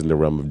things in the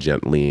realm of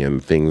gently,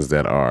 and things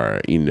that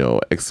are,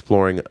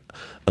 exploring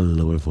a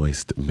lower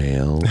voiced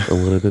male a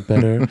little bit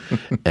better,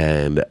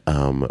 and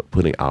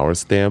putting our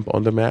stamp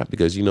on the map,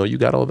 because you got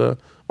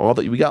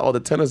we got all the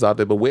tenors out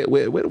there, but where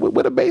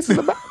the bass and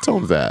the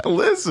baritones at?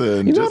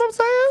 Listen, you know what I'm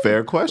saying?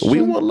 Fair question.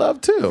 We want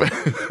love too.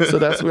 So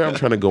that's where I'm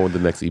trying to go with the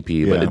next EP,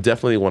 but it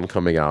definitely one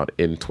coming out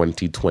in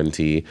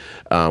 2020.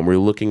 We're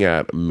looking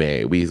at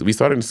May. We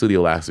started in the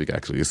studio last week,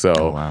 actually.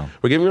 So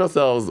we're giving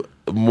ourselves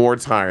more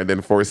time than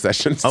 4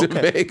 sessions to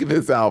make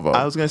this album.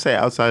 I was going to say,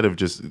 outside of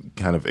just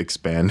kind of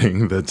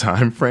expanding the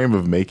time frame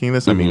of making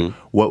this, I mean,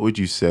 what would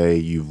you say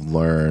you've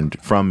learned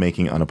from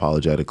making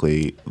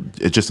Unapologetically,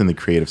 just in the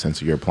creative sense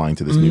that you're applying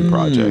to this new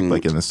project,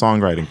 like in the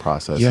songwriting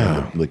process,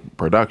 and like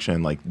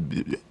production, like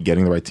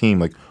getting the right team,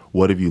 like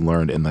what have you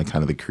learned in like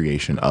kind of the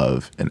creation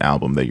of an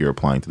album that you're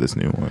applying to this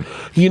new one?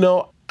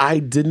 I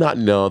did not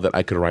know that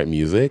I could write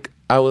music.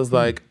 I was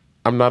like,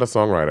 I'm not a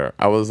songwriter.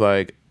 I was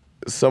like,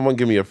 someone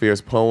give me a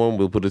fierce poem,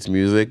 we'll put it to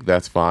music,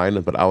 that's fine.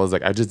 But I was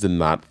like, I just did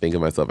not think of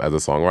myself as a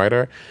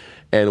songwriter.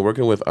 And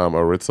working with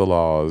Aritza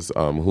Laws,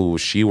 who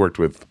she worked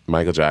with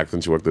Michael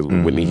Jackson, she worked with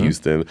Whitney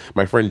Houston.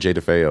 My friend Jay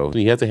DeFeo,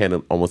 he has a hand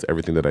in almost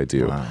everything that I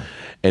do. Wow.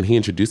 And he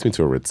introduced me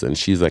to Aritza, and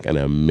she's like an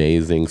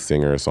amazing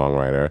singer,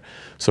 songwriter.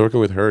 So working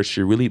with her,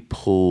 she really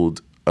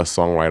pulled a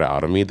songwriter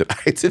out of me that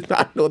I did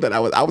not know that I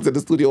was in the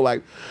studio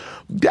like,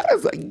 that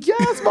is like,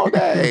 yes,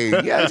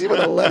 Monet. Yes, you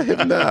want to let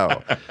him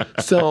know.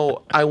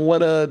 So I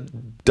want to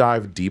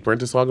dive deeper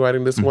into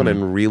songwriting this one,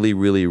 and really,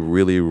 really,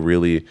 really,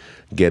 really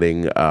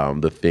getting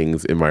the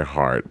things in my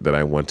heart that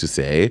I want to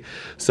say.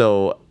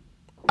 So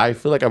I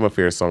feel like I'm a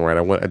fair songwriter.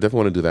 I definitely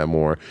want to do that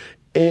more.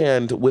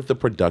 And with the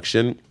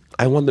production,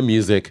 I want the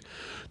music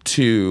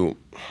to,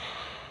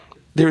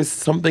 there's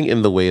something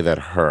in the way that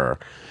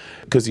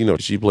because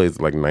she plays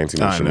like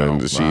 19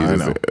 instruments.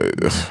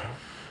 She's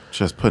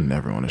just putting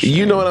everyone to shame.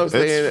 You know what I'm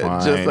saying? It's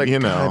fine, just like,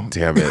 God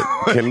damn it.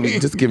 Can you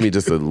just give me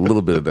just a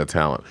little bit of that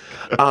talent?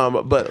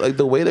 But like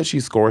the way that she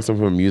scores some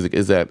of her music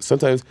is that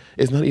sometimes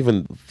it's not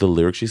even the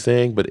lyrics she's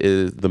saying, but it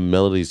is the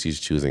melodies she's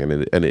choosing.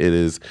 And it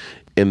is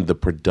in the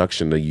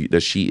production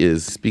that she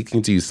is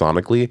speaking to you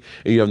sonically,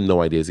 and you have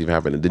no idea it's even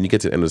happening. And then you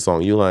get to the end of the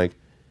song, you're like,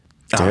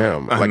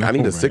 damn, I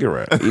need a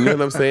cigarette. You know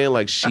what I'm saying?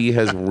 Like, she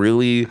has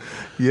really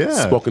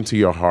spoken to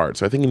your heart.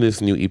 So I think in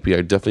this new EP,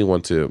 I definitely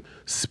want to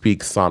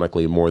speak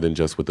sonically more than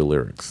just with the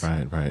lyrics.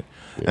 Right.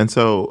 Yeah. And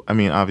so, I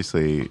mean,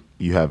 obviously,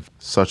 you have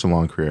such a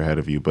long career ahead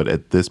of you, but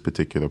at this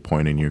particular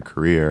point in your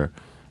career,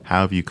 how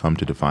have you come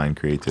to define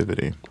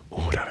creativity?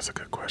 Oh, that is a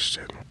good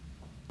question.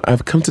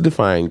 I've come to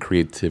define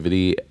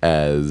creativity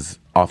as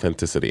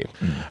authenticity.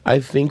 I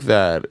think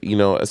that,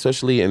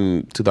 especially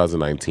in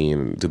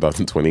 2019,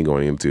 2020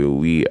 going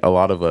into, a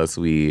lot of us,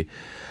 we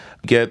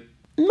get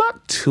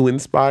not too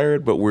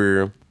inspired, but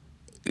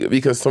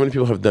because so many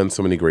people have done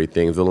so many great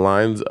things, the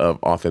lines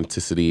of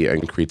authenticity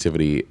and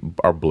creativity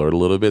are blurred a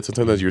little bit.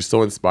 Sometimes you're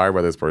so inspired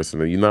by this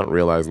person and you're not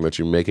realizing that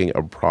you're making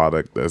a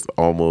product that's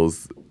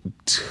almost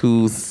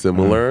too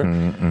similar.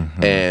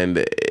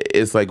 And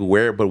it's like,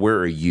 where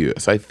are you?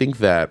 So I think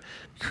that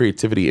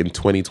creativity in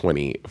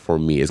 2020 for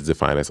me is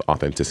defined as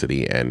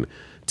authenticity and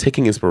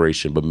taking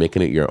inspiration but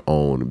making it your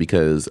own,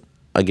 because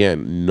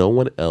again, no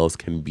one else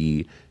can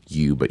be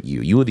you but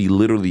you. You are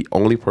literally the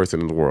only person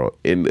in the world.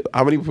 And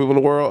how many people in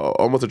the world?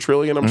 Almost 1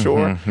 trillion, I'm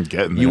sure.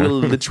 Getting there. You are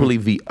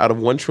literally out of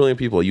 1 trillion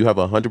people, you have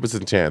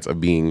 100% chance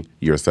of being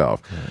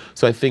yourself.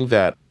 So I think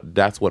that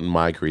that's what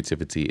my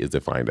creativity is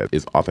defined as,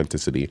 is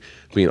authenticity,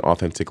 being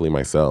authentically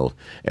myself,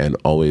 and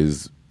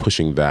always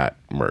pushing that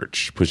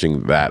merch,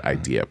 pushing that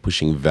idea,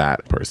 pushing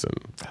that person,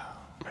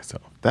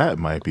 myself. That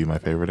might be my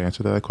favorite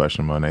answer to that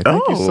question, Monet.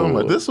 Thank you so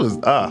much. This was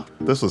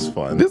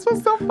fun. This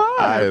was so fun.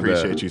 I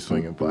appreciate you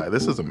swinging by.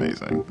 This is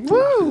amazing.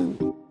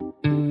 Woo!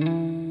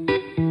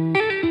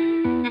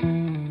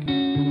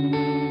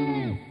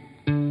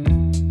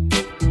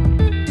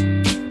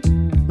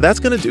 That's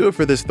going to do it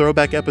for this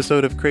throwback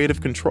episode of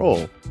Creative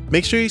Control.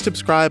 Make sure you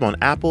subscribe on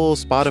Apple,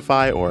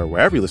 Spotify, or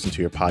wherever you listen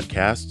to your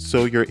podcasts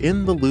so you're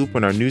in the loop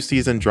when our new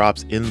season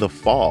drops in the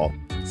fall.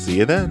 See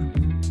you then.